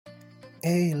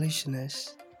Hey,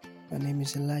 listeners. My name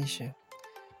is Elisha,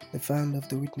 the founder of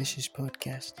the Witnesses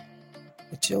podcast.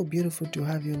 It's so beautiful to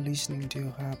have you listening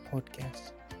to our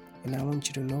podcast. And I want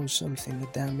you to know something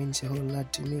that means a whole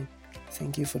lot to me.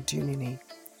 Thank you for tuning in.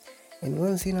 And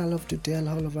one thing I love to tell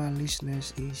all of our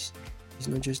listeners is it's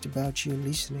not just about you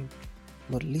listening,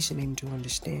 but listening to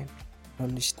understand.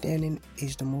 Understanding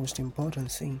is the most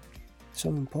important thing. So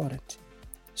important.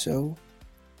 So,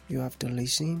 you have to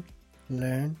listen,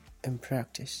 learn, and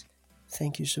practice.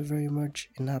 Thank you so very much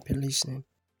and happy listening.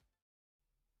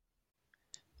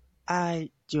 Hi,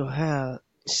 Joelle.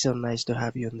 So nice to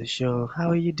have you on the show.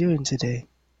 How are you doing today?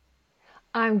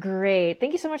 I'm great.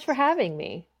 Thank you so much for having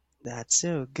me. That's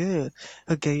so good.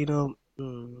 Okay,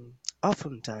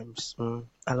 oftentimes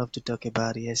I love to talk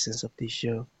about the essence of this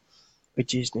show,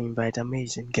 which is to invite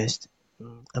amazing guests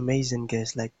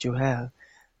like Joelle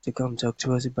to come talk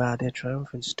to us about their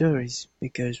triumphant stories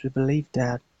because we believe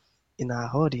that in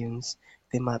our audience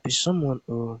there might be someone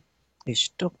who is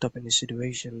stuck up in a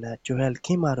situation that Joelle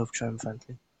came out of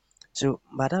triumphantly. So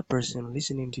by that person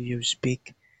listening to you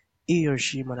speak, he or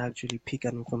she might actually pick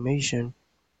an information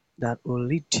that will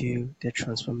lead to their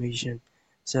transformation.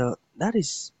 So that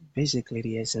is basically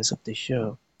the essence of the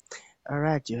show.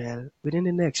 Alright, Joel, within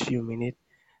the next few minutes,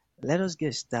 let us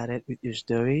get started with your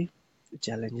story, the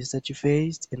challenges that you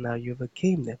faced, and how you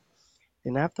overcame them.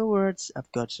 And afterwards,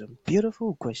 I've got some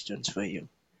beautiful questions for you.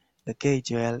 Okay,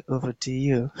 Joel, over to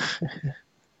you.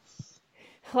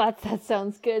 That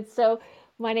sounds good. So,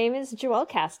 my name is Joelle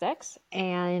Casteix,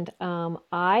 and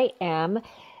I am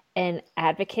an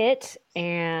advocate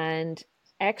and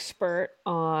expert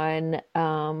on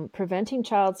preventing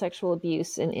child sexual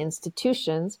abuse in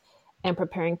institutions and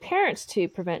preparing parents to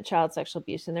prevent child sexual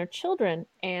abuse in their children.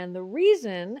 And the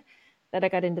reason that I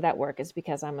got into that work is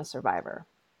because I'm a survivor.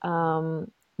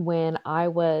 When I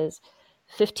was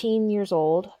 15 years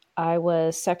old, I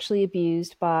was sexually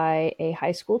abused by a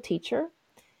high school teacher.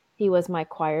 He was my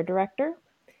choir director.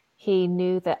 He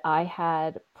knew that I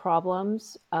had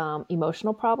problems,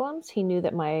 emotional problems. He knew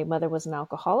that my mother was an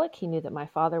alcoholic. He knew that my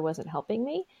father wasn't helping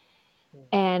me.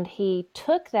 And he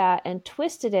took that and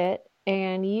twisted it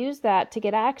and used that to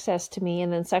get access to me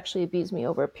and then sexually abused me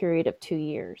over a period of 2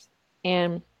 years.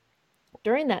 And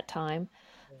during that time,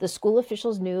 the school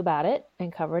officials knew about it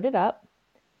and covered it up.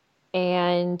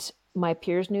 And my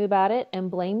peers knew about it and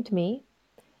blamed me.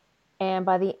 And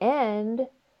by the end,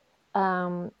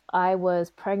 I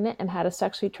was pregnant and had a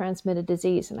sexually transmitted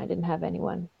disease, and I didn't have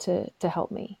anyone to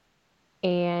help me.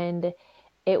 And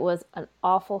it was an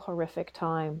awful, horrific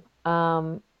time.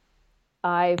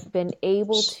 I've been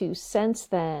able to since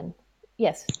then,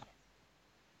 yes.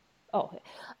 Oh,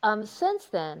 since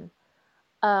then,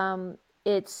 um,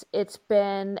 it's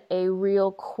been a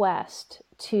real quest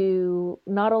to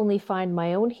not only find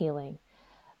my own healing,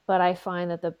 but I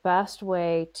find that the best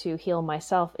way to heal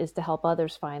myself is to help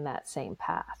others find that same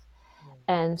path.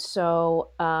 And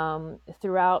so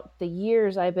throughout the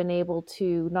years, I've been able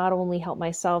to not only help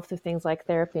myself through things like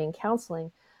therapy and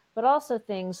counseling, but also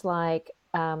things like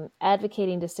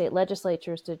advocating to state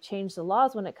legislatures to change the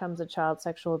laws when it comes to child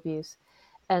sexual abuse.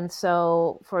 And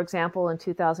so, for example, in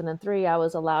 2003, I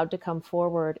was allowed to come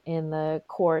forward in the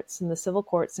courts, in the civil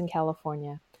courts in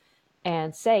California,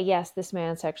 and say, yes, this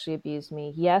man sexually abused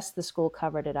me. Yes, the school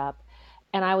covered it up.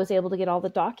 And I was able to get all the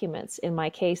documents in my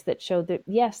case that showed that,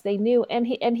 yes, they knew. And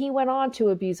he went on to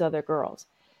abuse other girls.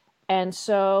 And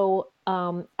so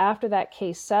after that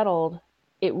case settled,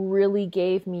 it really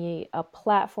gave me a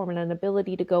platform and an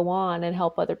ability to go on and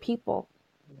help other people.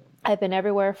 I've been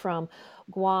everywhere from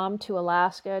Guam to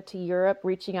Alaska to Europe,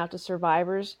 reaching out to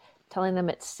survivors, telling them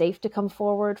it's safe to come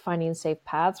forward, finding safe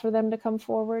paths for them to come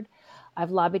forward.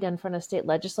 I've lobbied in front of state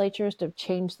legislatures to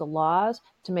change the laws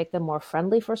to make them more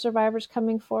friendly for survivors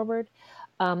coming forward.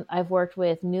 I've worked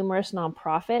with numerous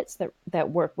nonprofits that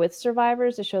work with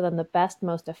survivors to show them the best,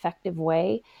 most effective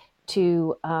way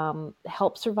to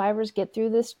help survivors get through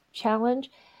this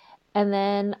challenge. And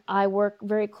then I work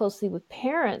very closely with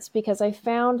parents because I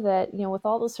found that, with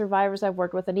all the survivors I've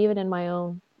worked with, and even in my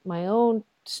own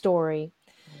story,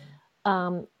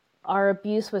 our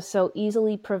abuse was so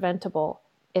easily preventable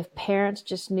if parents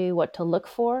just knew what to look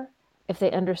for, if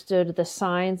they understood the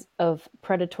signs of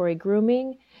predatory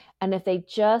grooming, and if they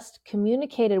just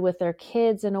communicated with their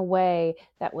kids in a way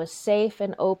that was safe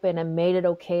and open and made it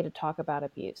okay to talk about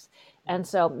abuse. And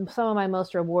so some of my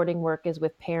most rewarding work is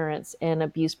with parents and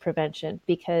abuse prevention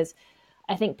because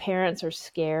I think parents are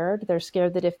scared. They're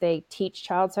scared that if they teach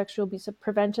child sexual abuse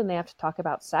prevention, they have to talk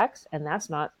about sex. And that's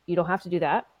not, you don't have to do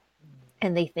that.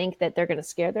 And they think that they're going to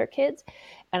scare their kids.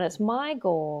 And it's my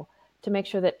goal to make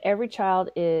sure that every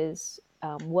child is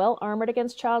well armored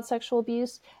against child sexual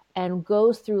abuse and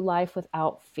goes through life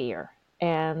without fear.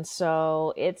 And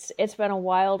so it's been a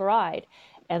wild ride.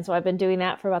 And so I've been doing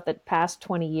that for about the past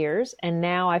 20 years. And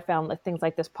now I found that things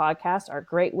like this podcast are a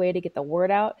great way to get the word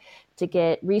out, to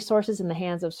get resources in the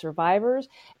hands of survivors,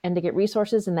 and to get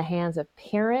resources in the hands of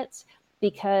parents,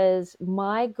 because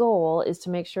my goal is to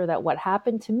make sure that what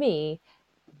happened to me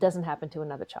doesn't happen to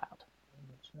another child.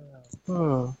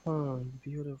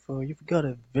 Beautiful. You've got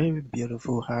a very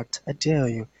beautiful heart. I tell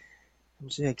you. I'm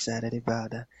so excited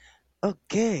about that.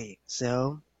 Okay,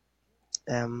 so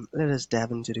let us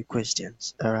dive into the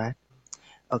questions. All right.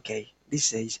 Okay. This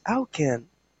says,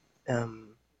 um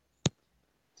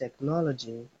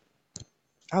technology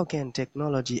how can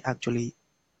technology actually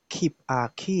keep our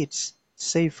kids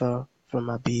safer from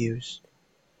abuse?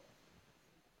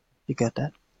 You got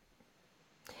that?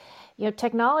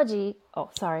 Technology. Oh,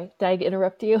 sorry. Did I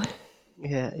interrupt you?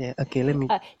 Yeah, yeah. Okay, let me.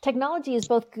 Technology is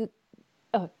both good.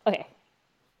 Oh, okay.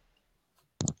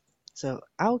 So,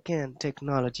 how can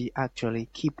technology actually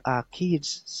keep our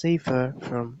kids safer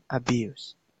from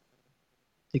abuse?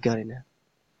 You got it now.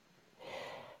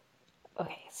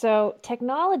 Okay. So,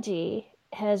 technology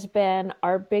has been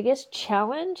our biggest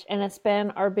challenge, and it's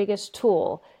been our biggest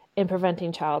tool in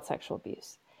preventing child sexual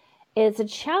abuse. It's a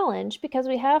challenge because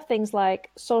we have things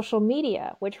like social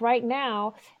media, which right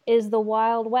now is the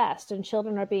Wild West, and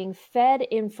children are being fed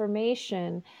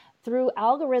information through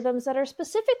algorithms that are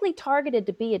specifically targeted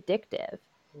to be addictive,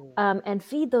 and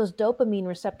feed those dopamine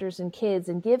receptors in kids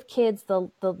and give kids the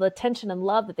attention and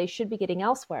love that they should be getting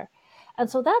elsewhere. And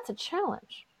so that's a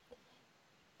challenge.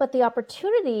 But the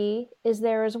opportunity is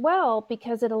there as well,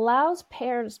 because it allows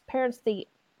parents the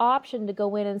option to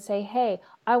go in and say, hey,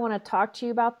 I want to talk to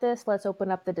you about this. Let's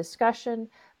open up the discussion.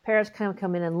 Parents can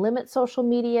come in and limit social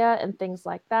media and things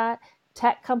like that.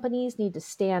 Tech companies need to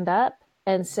stand up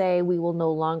and say, we will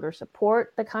no longer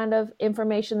support the kind of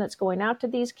information that's going out to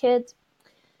these kids.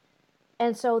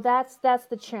 And so that's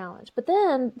the challenge. But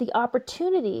then the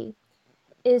opportunity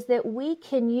is that we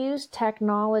can use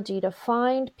technology to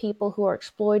find people who are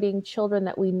exploiting children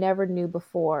that we never knew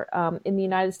before. In the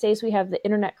United States, we have the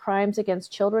Internet Crimes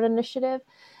Against Children Initiative,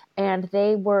 and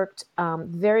they worked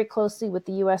very closely with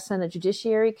the U.S. Senate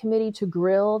Judiciary Committee to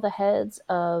grill the heads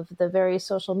of the various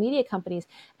social media companies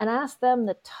and ask them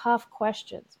the tough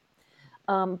questions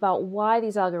about why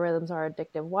these algorithms are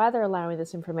addictive, why they're allowing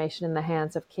this information in the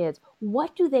hands of kids.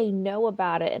 What do they know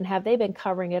about it, and have they been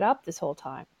covering it up this whole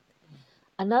time?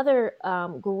 Another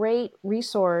great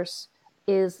resource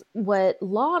is what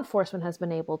law enforcement has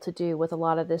been able to do with a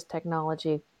lot of this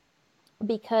technology,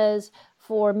 because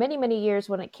for many, many years,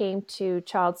 when it came to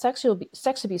child sex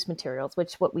abuse materials,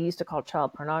 which what we used to call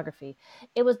child pornography,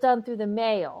 it was done through the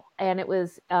mail, and it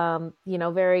was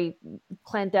very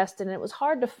clandestine, and it was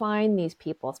hard to find these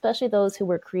people, especially those who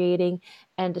were creating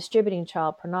and distributing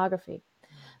child pornography.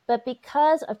 But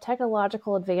because of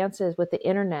technological advances with the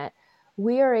internet,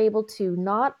 we are able to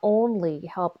not only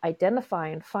help identify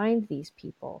and find these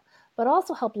people, but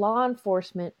also help law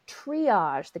enforcement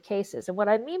triage the cases. And what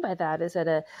I mean by that is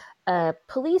that a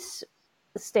police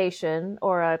station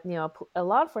or a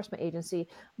law enforcement agency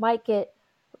might get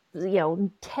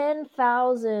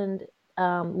 10,000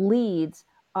 leads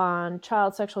on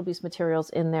child sexual abuse materials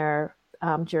in their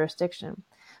jurisdiction.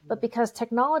 But because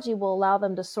technology will allow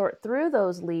them to sort through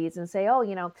those leads and say,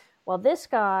 oh, well, this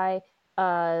guy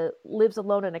lives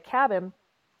alone in a cabin,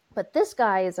 but this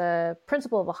guy is a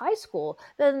principal of a high school,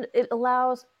 then it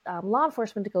allows law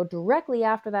enforcement to go directly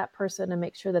after that person and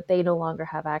make sure that they no longer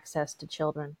have access to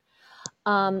children.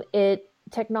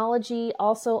 Technology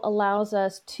also allows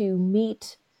us to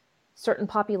meet certain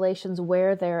populations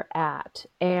where they're at.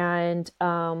 And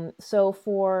so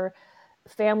for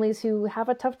families who have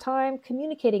a tough time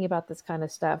communicating about this kind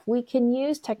of stuff, we can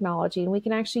use technology, and we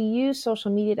can actually use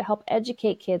social media to help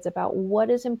educate kids about what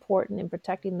is important in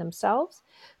protecting themselves,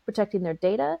 protecting their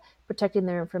data, protecting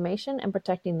their information, and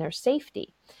protecting their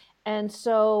safety. And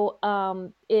so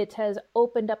it has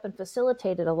opened up and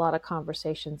facilitated a lot of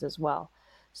conversations as well.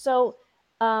 So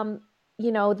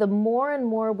the more and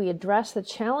more we address the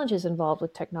challenges involved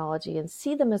with technology and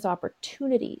see them as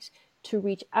opportunities to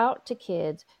reach out to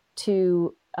kids,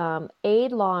 to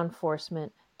aid law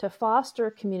enforcement, to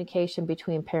foster communication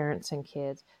between parents and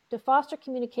kids, to foster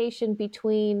communication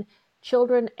between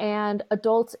children and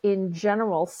adults in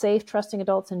general, safe, trusting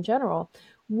adults in general,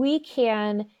 we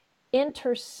can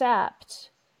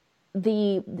intercept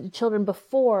the children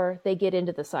before they get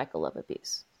into the cycle of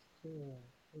abuse.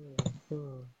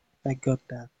 I got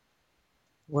that.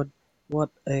 What what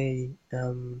a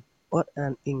what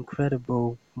an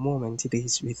incredible moment it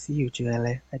is with you,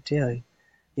 Joelle. I tell you,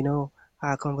 you know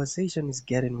Our conversation is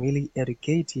getting really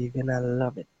educative and I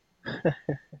love it.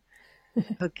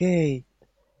 Okay,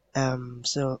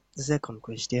 so the second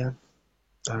question,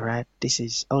 all right, this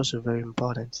is also very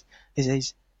important. It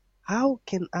says, how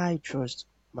can I trust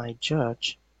my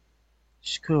church,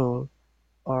 school,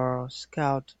 or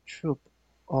scout troop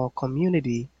or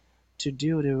community to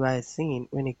do the right thing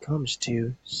when it comes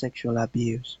to sexual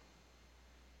abuse?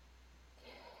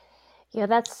 Yeah,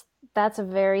 that's a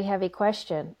very heavy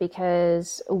question,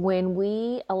 because when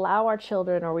we allow our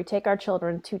children, or we take our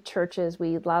children to churches,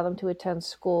 we allow them to attend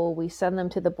school, we send them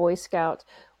to the Boy Scouts,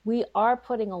 we are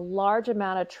putting a large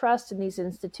amount of trust in these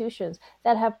institutions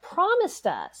that have promised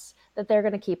us that they're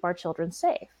going to keep our children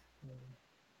safe.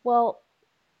 Well,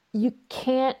 you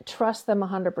can't trust them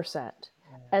 100%.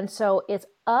 And so it's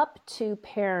up to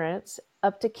parents,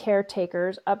 up to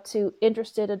caretakers, up to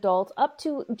interested adults, up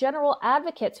to general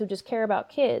advocates who just care about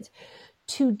kids,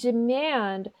 to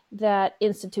demand that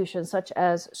institutions such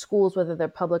as schools, whether they're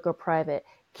public or private,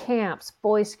 camps,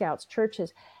 Boy Scouts,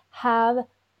 churches, have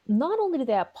not only do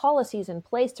they have policies in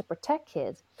place to protect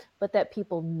kids, but that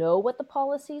people know what the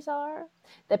policies are,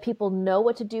 that people know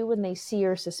what to do when they see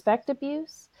or suspect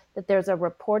abuse, that there's a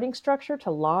reporting structure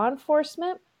to law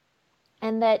enforcement,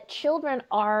 and that children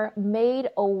are made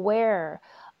aware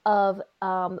of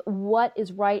what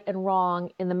is right and wrong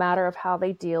in the matter of how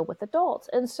they deal with adults.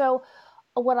 And so,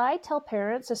 what I tell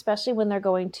parents, especially when they're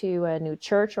going to a new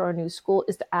church or a new school,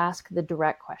 is to ask the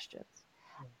direct questions.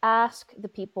 Ask the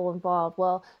people involved,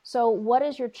 well, so what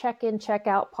is your check-in,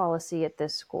 check-out policy at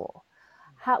this school?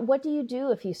 What do you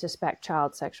do if you suspect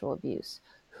child sexual abuse?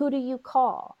 Who do you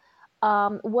call?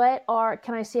 Can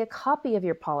I see a copy of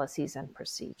your policies and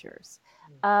procedures?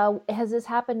 Has this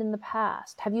happened in the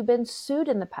past? Have you been sued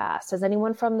in the past? Has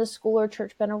anyone from the school or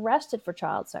church been arrested for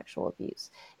child sexual abuse?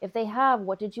 If they have,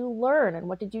 what did you learn and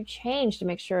what did you change to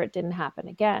make sure it didn't happen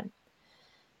again?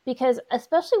 Because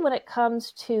especially when it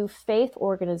comes to faith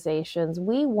organizations,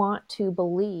 we want to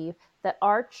believe that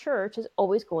our church is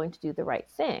always going to do the right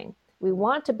thing. We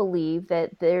want to believe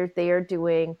that they are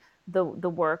doing the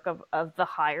work of the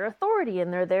higher authority,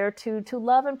 and they're there to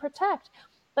love and protect.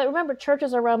 But remember,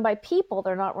 churches are run by people,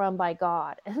 they're not run by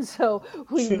God. And so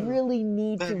we True. really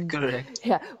need Very to, correct.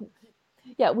 yeah,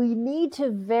 yeah, we need to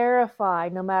verify,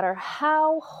 no matter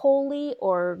how holy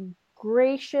or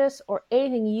gracious or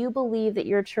anything you believe that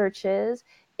your church is,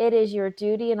 it is your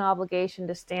duty and obligation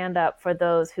to stand up for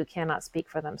those who cannot speak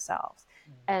for themselves.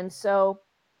 And so,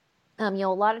 a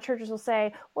lot of churches will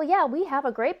say, well, yeah, we have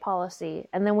a great policy.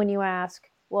 And then when you ask,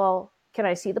 well, can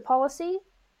I see the policy?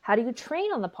 How do you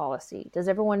train on the policy? Does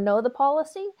everyone know the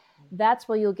policy? That's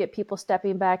where you'll get people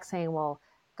stepping back saying, well,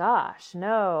 gosh,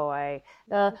 no,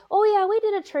 oh yeah, we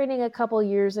did a training a couple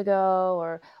years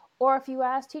ago. Or if you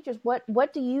ask teachers,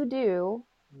 what do you do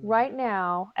right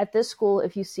now at this school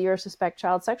if you see or suspect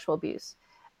child sexual abuse?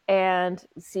 And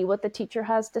see what the teacher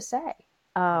has to say.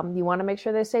 You want to make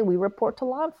sure they say, we report to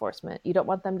law enforcement. You don't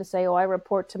want them to say, oh, I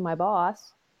report to my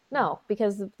boss. No,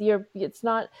 because it's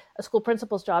not a school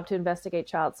principal's job to investigate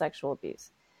child sexual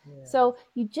abuse. Yeah. So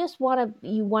you just want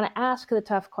to ask the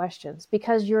tough questions,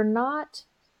 because you're not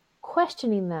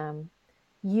questioning them.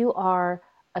 You are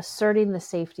asserting the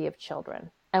safety of children.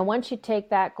 And once you take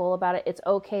that goal about it, it's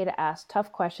okay to ask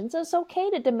tough questions. It's okay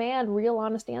to demand real,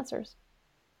 honest answers.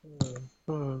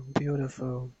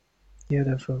 Beautiful,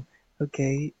 beautiful.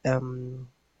 Okay,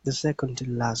 the second to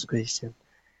last question.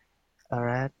 All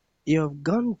right, you have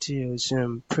gone to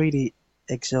some pretty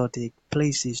exotic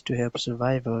places to help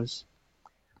survivors.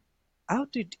 How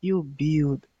did you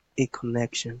build a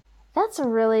connection? That's a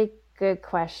really good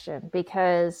question,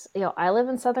 because I live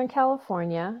in Southern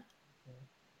California,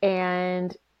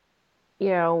 and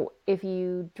if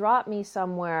you drop me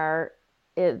somewhere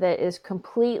that is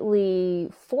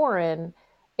completely foreign,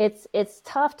 it's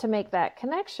tough to make that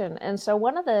connection. And so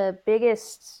one of the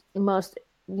biggest, most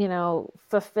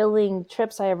fulfilling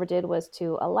trips I ever did was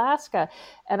to Alaska,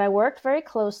 and I worked very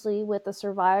closely with the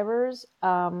survivors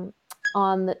on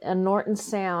Norton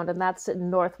Sound, and that's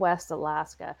in Northwest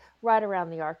Alaska, right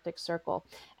around the Arctic Circle.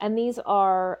 And these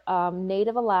are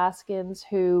Native Alaskans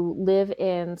who live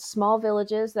in small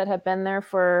villages that have been there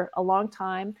for a long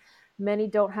time. Many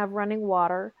don't have running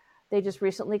water. They just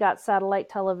recently got satellite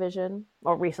television,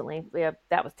 or recently,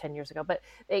 that was 10 years ago, but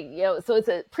so it's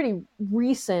a pretty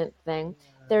recent thing.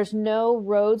 There's no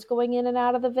roads going in and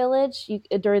out of the village.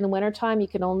 During the wintertime, you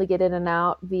can only get in and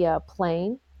out via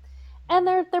plane. And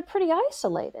they're pretty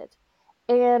isolated.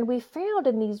 And we found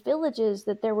in these villages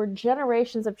that there were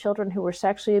generations of children who were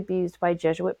sexually abused by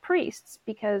Jesuit priests,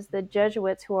 because the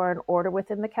Jesuits, who are an order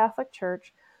within the Catholic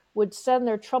Church, would send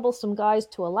their troublesome guys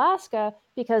to Alaska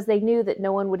because they knew that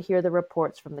no one would hear the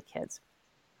reports from the kids.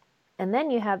 And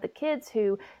then you have the kids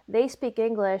who, they speak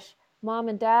English, mom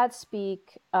and dad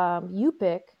speak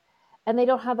Yupik, and they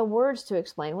don't have the words to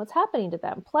explain what's happening to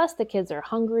them. Plus, the kids are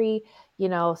hungry.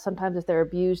 Sometimes if they're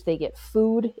abused, they get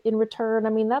food in return. I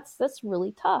mean, that's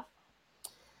really tough.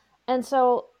 And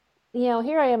so,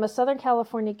 here I am, a Southern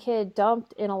California kid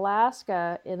dumped in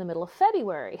Alaska in the middle of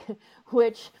February,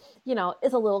 which,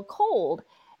 is a little cold.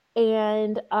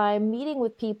 And I'm meeting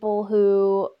with people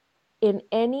who, in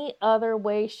any other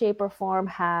way, shape, or form,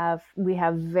 we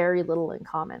have very little in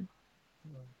common.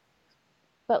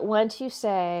 But once you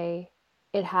say,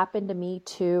 it happened to me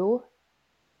too,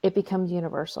 it becomes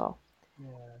universal.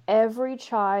 Yeah. Every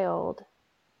child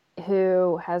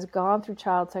who has gone through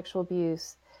child sexual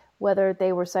abuse, whether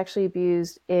they were sexually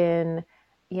abused on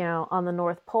the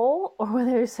North Pole or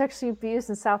whether they were sexually abused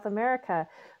in South America,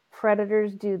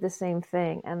 predators do the same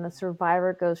thing, and the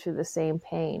survivor goes through the same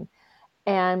pain.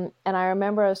 And I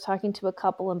remember I was talking to a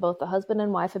couple, and both the husband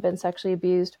and wife had been sexually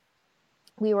abused.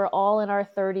 We were all in our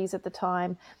 30s at the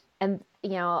time. And,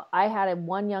 I had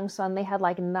one young son. They had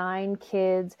like 9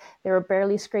 kids. They were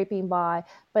barely scraping by.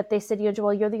 But they said,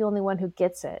 Joelle, you're the only one who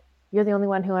gets it. You're the only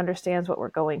one who understands what we're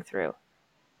going through.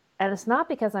 And it's not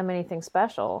because I'm anything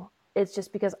special. It's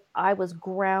just because I was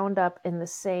ground up in the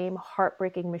same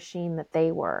heartbreaking machine that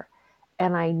they were.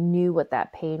 And I knew what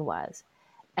that pain was.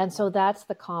 And so that's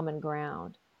the common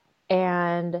ground.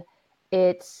 And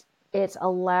it's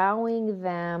allowing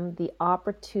them the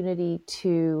opportunity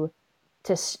to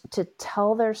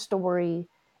tell their story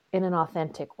in an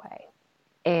authentic way,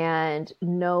 and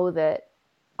know that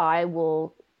I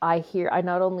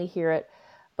not only hear it,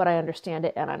 but I understand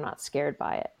it, and I'm not scared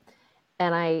by it.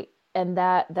 And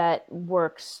that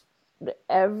works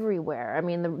everywhere. I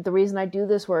mean, the reason I do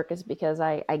this work is because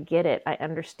I get it, I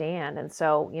understand. And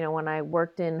so, when I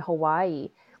worked in Hawaii,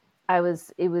 I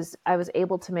was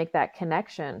able to make that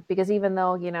connection, because even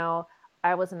though,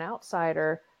 I was an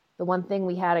outsider, the one thing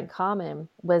we had in common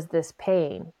was this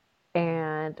pain.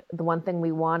 And the one thing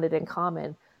we wanted in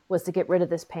common was to get rid of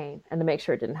this pain and to make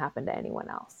sure it didn't happen to anyone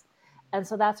else. And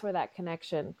so that's where that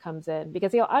connection comes in,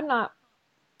 because, I'm not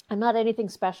anything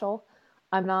special.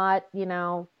 I'm not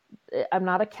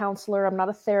a counselor. I'm not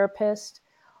a therapist.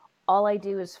 All I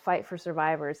do is fight for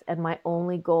survivors. And my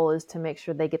only goal is to make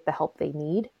sure they get the help they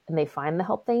need and they find the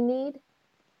help they need.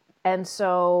 And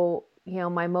so,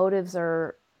 my motives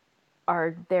are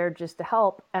there just to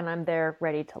help, and I'm there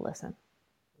ready to listen.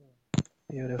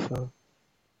 Beautiful.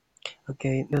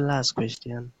 Okay, the last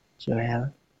question,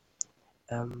 Joelle.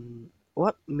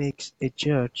 What makes a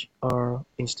church or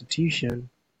institution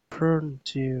prone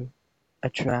to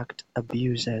attract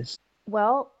abusers?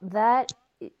 Well, that's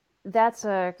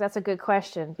a good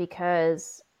question,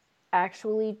 because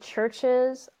actually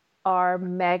churches are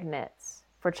magnets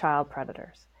for child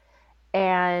predators.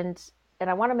 And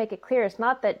I want to make it clear, it's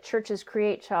not that churches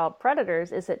create child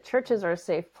predators, it's that churches are a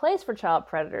safe place for child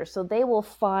predators, so they will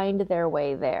find their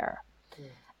way there. Yeah.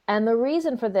 And the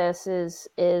reason for this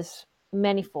is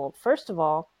manifold. First of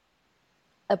all,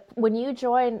 when you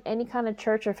join any kind of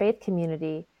church or faith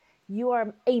community, you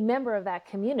are a member of that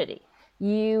community.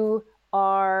 You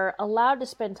are allowed to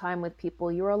spend time with people.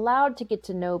 You're allowed to get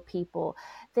to know people.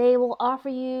 They will offer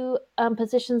you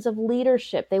positions of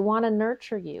leadership. They want to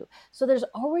nurture you. So there's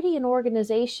already an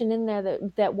organization in there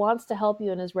that wants to help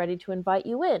you and is ready to invite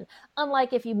you in.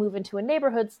 Unlike if you move into a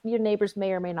neighborhood, your neighbors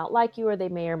may or may not like you, or they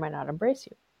may or may not embrace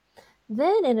you.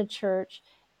 Then in a church,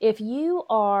 if you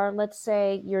are, let's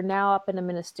say you're now up in a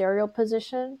ministerial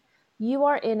position, you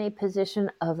are in a position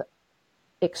of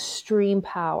extreme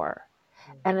power.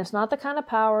 And it's not the kind of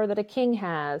power that a king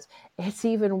has. It's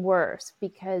even worse,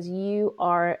 because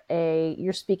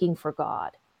you're speaking for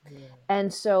God. Yeah.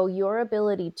 And so your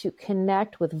ability to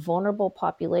connect with vulnerable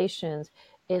populations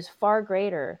is far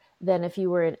greater than if you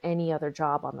were in any other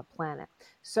job on the planet.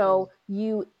 So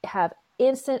you have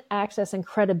instant access and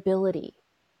credibility.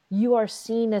 You are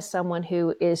seen as someone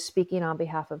who is speaking on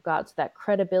behalf of God. So that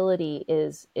credibility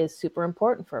is super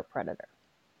important for a predator.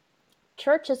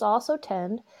 Churches also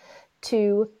tend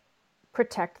to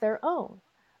protect their own.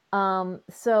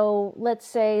 So let's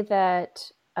say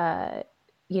that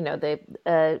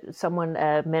someone,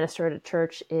 a minister at a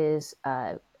church, is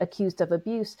accused of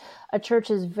abuse. A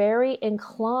church is very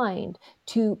inclined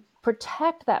to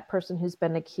protect that person who's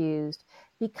been accused,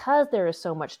 because there is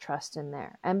so much trust in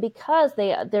there, and because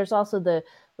there's also what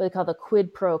they call the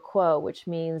quid pro quo, which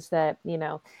means that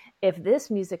if this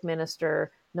music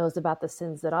minister knows about the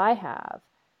sins that I have,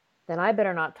 then I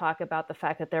better not talk about the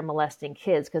fact that they're molesting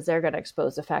kids, because they're going to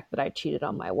expose the fact that I cheated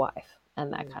on my wife.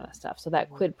 and that kind of stuff. So that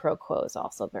quid pro quo is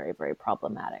also very, very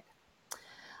problematic.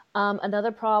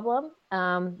 Another problem,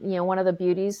 one of the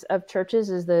beauties of churches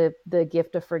is the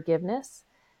gift of forgiveness.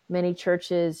 Many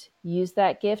churches use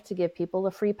that gift to give people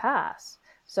a free pass.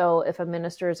 So if a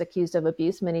minister is accused of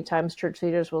abuse, many times church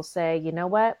leaders will say, you know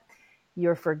what,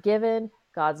 you're forgiven.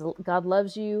 God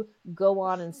loves you. Go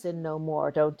on and sin no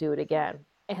more. Don't do it again.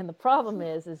 And the problem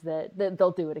is that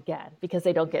they'll do it again because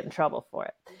they don't get in trouble for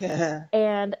it. Yeah.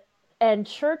 And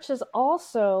churches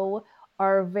also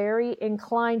are very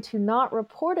inclined to not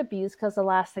report abuse because the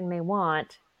last thing they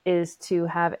want is to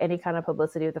have any kind of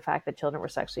publicity with the fact that children were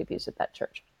sexually abused at that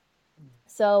church.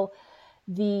 So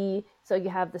you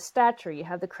have the stature, you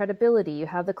have the credibility, you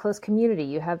have the close community,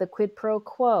 you have the quid pro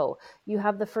quo, you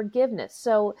have the forgiveness.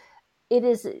 So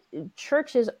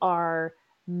churches are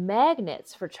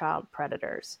magnets for child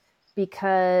predators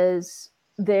because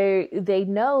they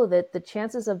know that the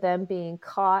chances of them being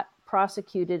caught,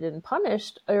 prosecuted, and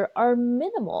punished are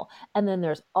minimal. And then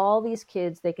there's all these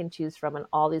kids they can choose from and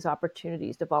all these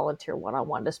opportunities to volunteer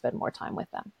one-on-one to spend more time with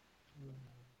them.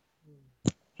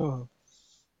 Oh,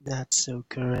 that's so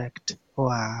correct.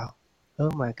 Wow.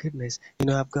 Oh my goodness.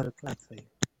 I've got to clap for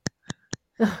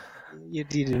you. You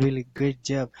did a really great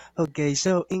job. Okay,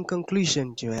 so in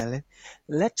conclusion, Joelle,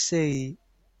 let's say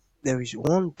there is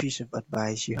one piece of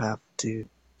advice you have to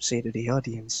say to the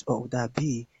audience. What would that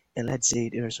be? And let's say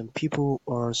there are some people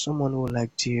or someone who would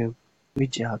like to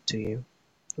reach out to you,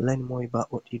 learn more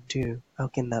about what you do. How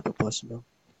can that be possible?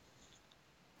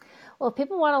 Well, if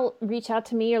people want to reach out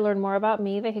to me or learn more about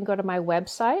me, they can go to my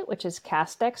website, which is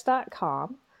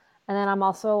Casteix.com. And then I'm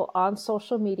also on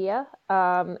social media,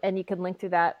 and you can link through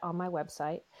that on my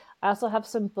website. I also have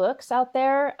some books out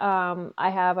there. I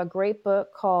have a great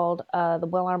book called The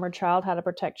Well-Armored Child, How to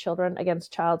Protect Children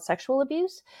Against Child Sexual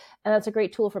Abuse. And that's a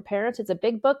great tool for parents. It's a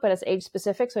big book, but it's age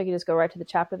specific, so you can just go right to the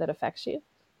chapter that affects you.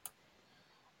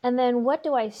 And then what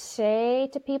do I say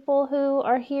to people who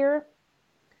are here?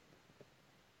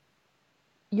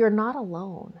 You're not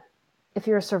alone. If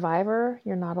you're a survivor,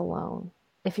 you're not alone.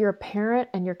 If you're a parent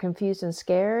and you're confused and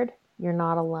scared, you're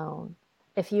not alone.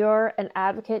 If you're an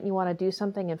advocate and you want to do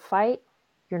something and fight,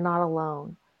 you're not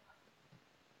alone.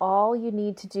 All you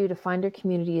need to do to find your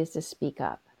community is to speak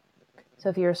up. So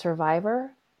if you're a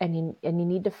survivor and you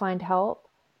need to find help,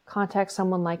 contact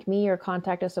someone like me or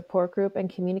contact a support group and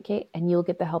communicate, and you'll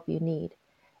get the help you need.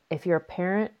 If you're a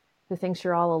parent who thinks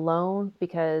you're all alone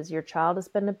because your child has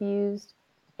been abused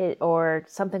or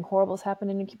something horrible has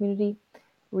happened in your community,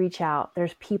 reach out.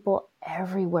 There's people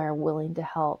everywhere willing to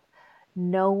help.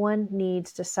 No one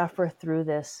needs to suffer through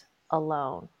this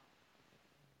alone.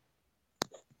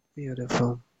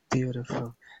 Beautiful,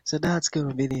 beautiful. So that's going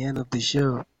to be the end of the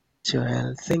show,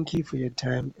 Joelle. Thank you for your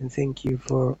time and thank you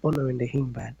for honoring the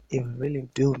invite. It really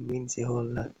do means a whole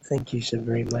lot. Thank you so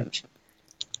very much.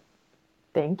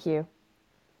 Thank you.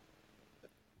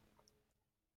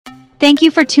 Thank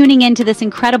you for tuning in to this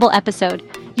incredible episode.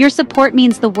 Your support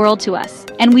means the world to us,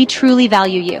 and we truly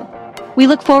value you. We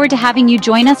look forward to having you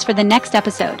join us for the next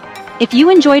episode. If you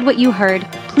enjoyed what you heard,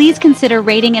 please consider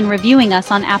rating and reviewing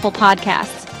us on Apple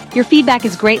Podcasts. Your feedback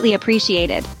is greatly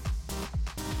appreciated.